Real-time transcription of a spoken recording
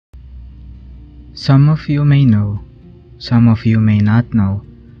Some of you may know, some of you may not know,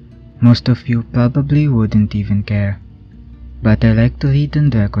 most of you probably wouldn't even care. But I like to read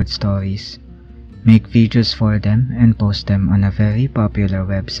and record stories, make videos for them and post them on a very popular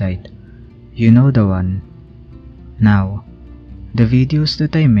website. You know the one. Now, the videos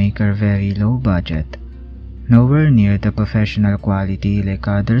that I make are very low budget, nowhere near the professional quality like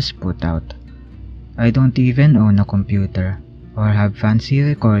others put out. I don't even own a computer or have fancy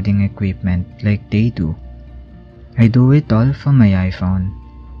recording equipment like they do. I do it all from my iPhone.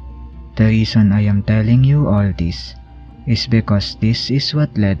 The reason I am telling you all this is because this is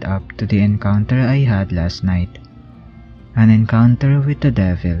what led up to the encounter I had last night. An encounter with the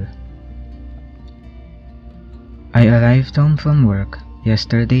devil. I arrived home from work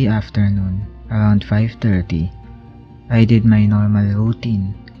yesterday afternoon around 5:30. I did my normal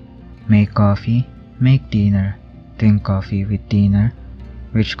routine. Make coffee, make dinner, drink coffee with dinner,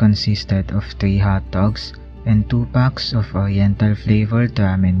 which consisted of 3 hot dogs and 2 packs of oriental flavored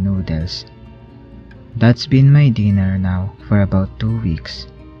ramen noodles. That's been my dinner now for about 2 weeks,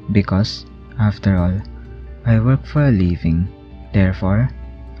 because, after all, I work for a living, therefore,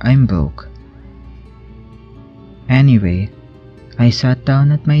 I'm broke. Anyway, I sat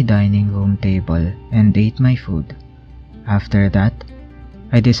down at my dining room table and ate my food. After that,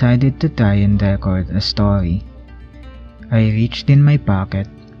 I decided to try and record a story. I reached in my pocket,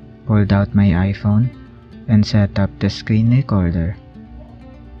 pulled out my iPhone, and set up the screen recorder.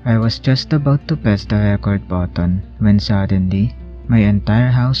 I was just about to press the record button when suddenly my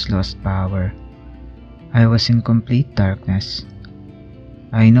entire house lost power. I was in complete darkness.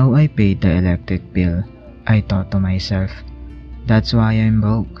 I know I paid the electric bill, I thought to myself. That's why I'm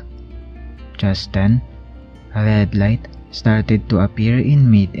broke. Just then, a red light started to appear in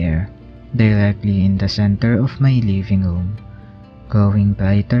mid-air, directly in the center of my living room, growing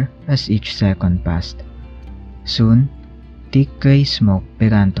brighter as each second passed. Soon, thick gray smoke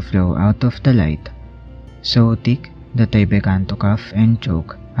began to flow out of the light, so thick that I began to cough and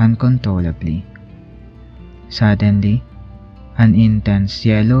choke uncontrollably. Suddenly, an intense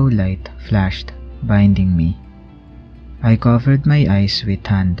yellow light flashed, blinding me. I covered my eyes with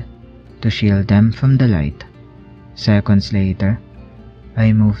hand to shield them from the light. Seconds later,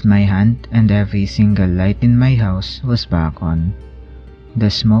 I moved my hand and every single light in my house was back on. The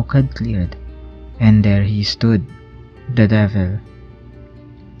smoke had cleared, and there he stood, the devil.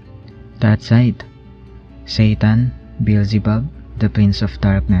 That's right. Satan, Beelzebub, the Prince of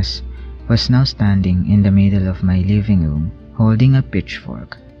Darkness, was now standing in the middle of my living room, holding a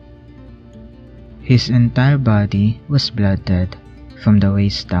pitchfork. His entire body was blood-red, from the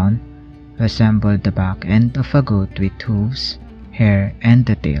waist down, resembled the back end of a goat with hooves, hair, and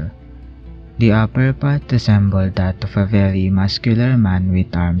a tail. The upper part resembled that of a very muscular man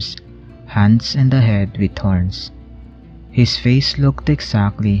with arms, hands, and a head with horns. His face looked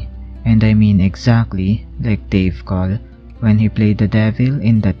exactly, and I mean exactly, like Dave Cole when he played the devil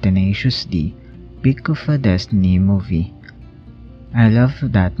in the Tenacious D, Pick of a Destiny movie. I love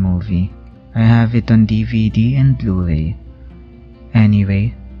that movie. I have it on DVD and Blu-ray.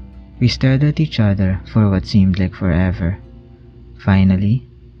 Anyway, we stared at each other for what seemed like forever. Finally,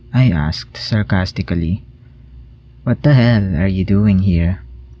 I asked sarcastically, "What the hell are you doing here?"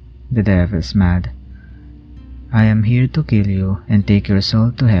 The devil smiled. "I am here to kill you and take your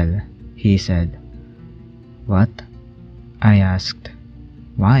soul to hell," he said. "What?" I asked.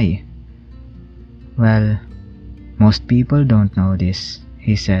 "Why?" "Well, most people don't know this,"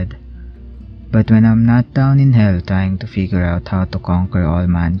 he said. "But when I'm not down in hell trying to figure out how to conquer all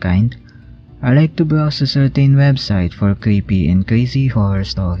mankind, I like to browse a certain website for creepy and crazy horror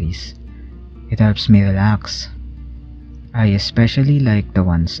stories. It helps me relax. I especially like the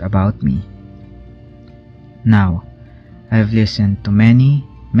ones about me. Now, I've listened to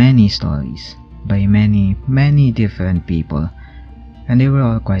many stories by many different people, and they were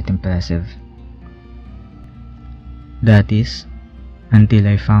all quite impressive. That is, until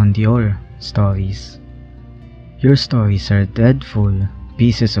I found your stories. Your stories are dreadful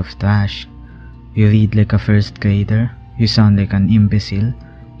pieces of trash. You read like a first grader, you sound like an imbecile,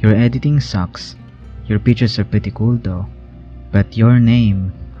 your editing sucks, your pictures are pretty cool though. But your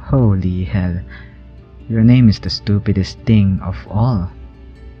name, holy hell, your name is the stupidest thing of all.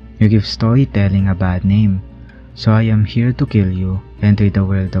 You give storytelling a bad name, so I am here to kill you and rid the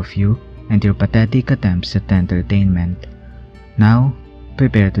world of you and your pathetic attempts at entertainment. Now,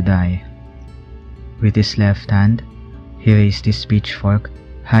 prepare to die." With his left hand, he raised his pitchfork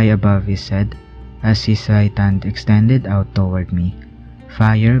high above his head. As his right hand extended out toward me,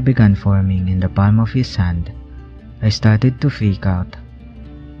 fire began forming in the palm of his hand. I started to freak out.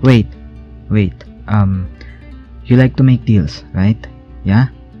 Wait, Wait, you like to make deals, right? Yeah?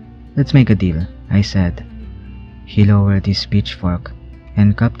 Let's make a deal, I said. He lowered his pitchfork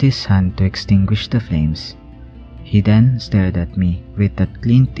and cupped his hand to extinguish the flames. He then stared at me with that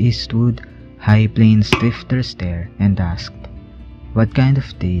Clint Eastwood High Plains drifter stare and asked, "What kind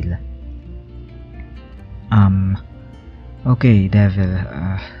of deal?" Okay, devil,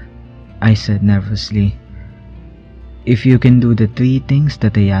 I said nervously. "If you can do the 3 things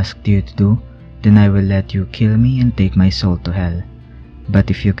that I asked you to do, then I will let you kill me and take my soul to hell. But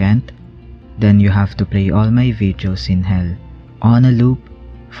if you can't, then you have to play all my videos in hell, on a loop,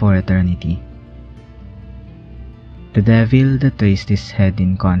 for eternity." The devil that raised his head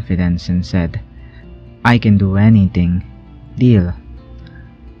in confidence and said, "I can do anything. Deal."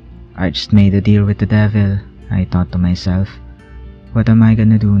 I just made a deal with the devil, I thought to myself. What am I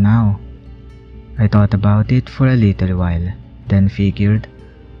gonna do now? I thought about it for a little while, then figured,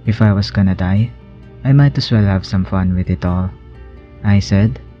 if I was gonna die, I might as well have some fun with it all. I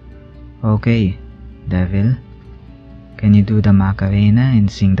said, "Okay, devil, can you do the Macarena and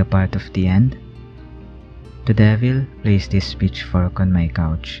sing the part of the end?" The devil placed his pitchfork on my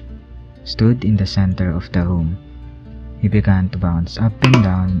couch, stood in the center of the room. He began to bounce up and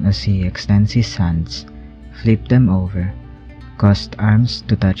down as he extends his hands, flipped them over, caused arms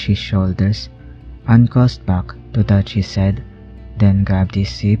to touch his shoulders, uncrossed back to touch his head, then grabbed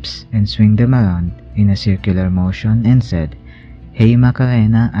his hips and swing them around in a circular motion and said, "Hey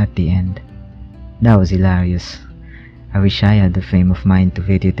Macarena" at the end. That was hilarious. I wish I had the frame of mind to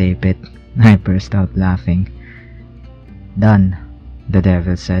videotape it. I burst out laughing. "Done," the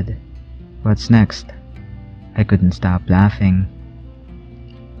devil said. "What's next?" I couldn't stop laughing.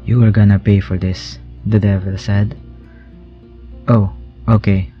 "You are gonna pay for this," the devil said. "Oh,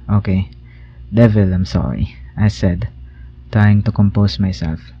 okay. Devil, I'm sorry," I said, trying to compose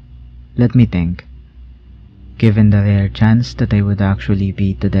myself. Let me think. Given the rare chance that I would actually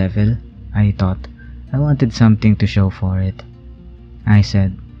beat the devil, I thought I wanted something to show for it. I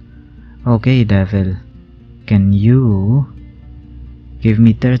said, "Okay, devil, can you give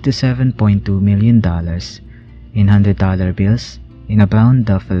me $37.2 million in $100 bills in a brown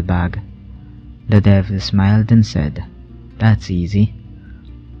duffel bag?" The devil smiled and said, "That's easy."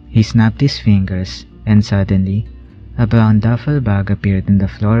 He snapped his fingers, and suddenly, a brown duffel bag appeared on the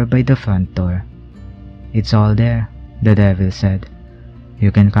floor by the front door. "It's all there," the devil said.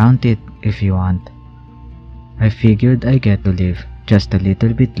 "You can count it if you want." I figured I get to live just a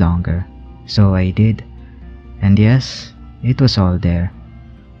little bit longer, so I did. And yes, it was all there.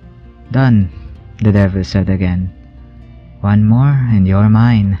 "Done," the devil said again. "One more and you're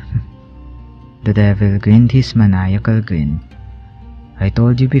mine." The devil grinned his maniacal grin. "I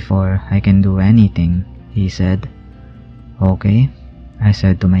told you before I can do anything," he said. "Okay," I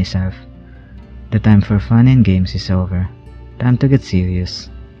said to myself. "The time for fun and games is over. Time to get serious.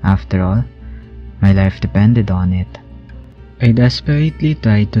 After all, my life depended on it." I desperately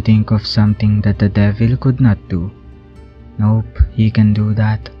tried to think of something that the devil could not do. Nope, he can do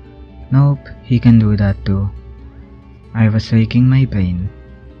that. Nope, he can do that too. I was racking my brain.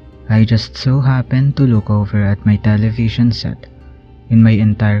 I just so happened to look over at my television set, in my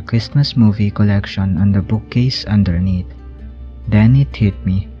entire Christmas movie collection on the bookcase underneath. Then it hit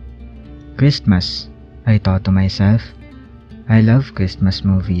me. Christmas, I thought to myself. I love Christmas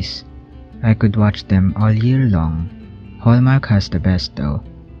movies. I could watch them all year long. Hallmark has the best though.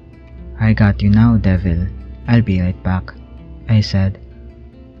 "I got you now, devil. I'll be right back," I said.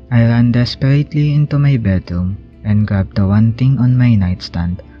 I ran desperately into my bedroom and grabbed the one thing on my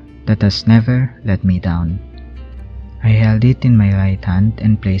nightstand that has never let me down. I held it in my right hand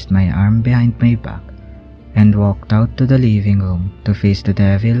and placed my arm behind my back and walked out to the living room to face the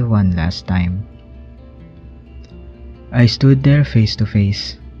devil one last time. I stood there face to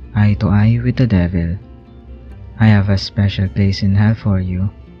face, eye to eye with the devil. "I have a special place in hell for you,"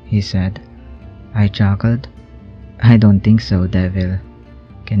 he said. I chuckled. "I don't think so, devil.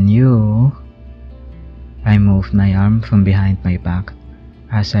 Can you?" I moved my arm from behind my back.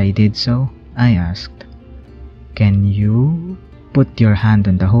 As I did so, I asked, "Can you put your hand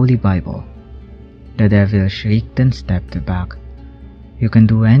on the Holy Bible?" The devil shrieked and stepped back. "You can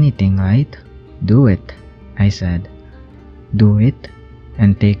do anything, right? Do it," I said. "Do it,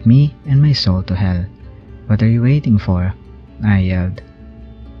 and take me and my soul to hell. What are you waiting for?" I yelled.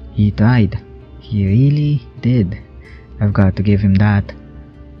 He tried. He really did. I've got to give him that.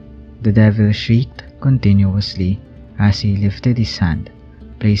 The devil shrieked continuously as he lifted his hand,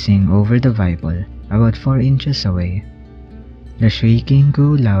 placing over the Bible about 4 inches away. The shrieking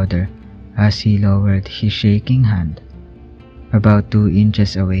grew louder as he lowered his shaking hand. About 2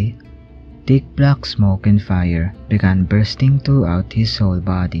 inches away, Thick black smoke and fire began bursting throughout his whole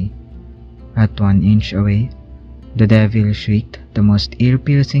body. At 1 inch away, the devil shrieked the most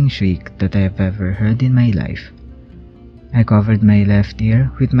ear-piercing shriek that I have ever heard in my life. I covered my left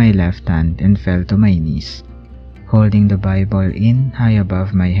ear with my left hand and fell to my knees, holding the Bible in high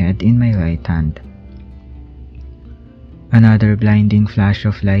above my head in my right hand. Another blinding flash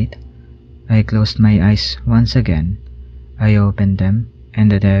of light. I closed my eyes once again. I opened them,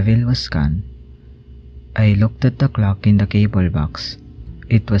 and the devil was gone. I looked at the clock in the cable box.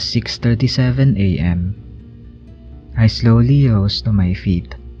 It was 6:37 a.m. I slowly rose to my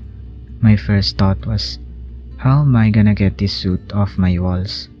feet. My first thought was, how am I gonna get this suit off my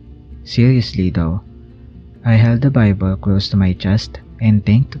walls? Seriously though, I held the Bible close to my chest and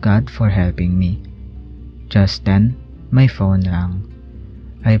thanked God for helping me. Just then, my phone rang.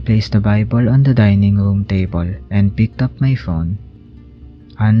 I placed the Bible on the dining room table and picked up my phone.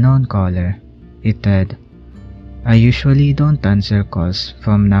 Unknown caller, it read. I usually don't answer calls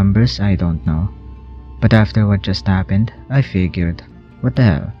from numbers I don't know, but after what just happened, I figured, what the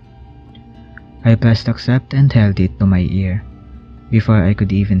hell? I pressed accept and held it to my ear. Before I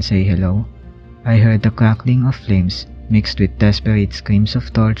could even say hello, I heard the crackling of flames mixed with desperate screams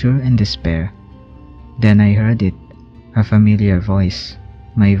of torture and despair. Then I heard it, a familiar voice,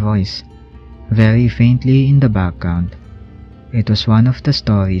 my voice, very faintly in the background. It was one of the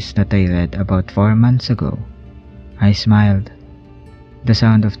stories that I read about 4 months ago. I smiled. The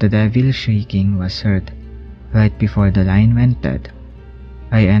sound of the devil shrieking was heard, right before the line went dead.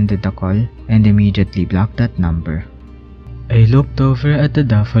 I ended the call and immediately blocked that number. I looked over at the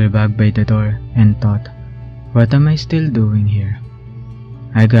duffel bag by the door and thought, what am I still doing here?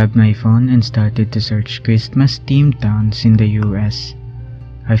 I grabbed my phone and started to search Christmas-themed towns in the US.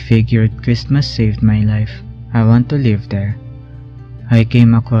 I figured Christmas saved my life. I want to live there. I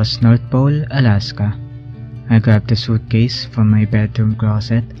came across North Pole, Alaska. I grabbed a suitcase from my bedroom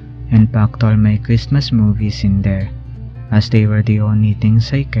closet and packed all my Christmas movies in there, as they were the only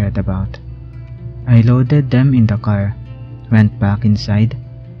things I cared about. I loaded them in the car, went back inside,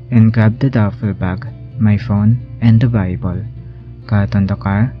 and grabbed the duffel bag, my phone, and the Bible, got on the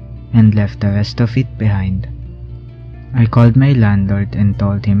car, and left the rest of it behind. I called my landlord and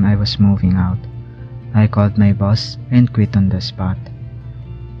told him I was moving out. I called my boss and quit on the spot.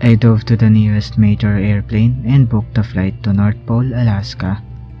 I drove to the nearest major airplane and booked a flight to North Pole, Alaska.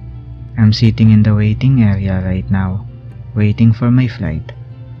 I'm sitting in the waiting area right now, waiting for my flight.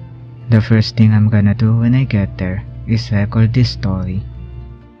 The first thing I'm gonna do when I get there is record this story.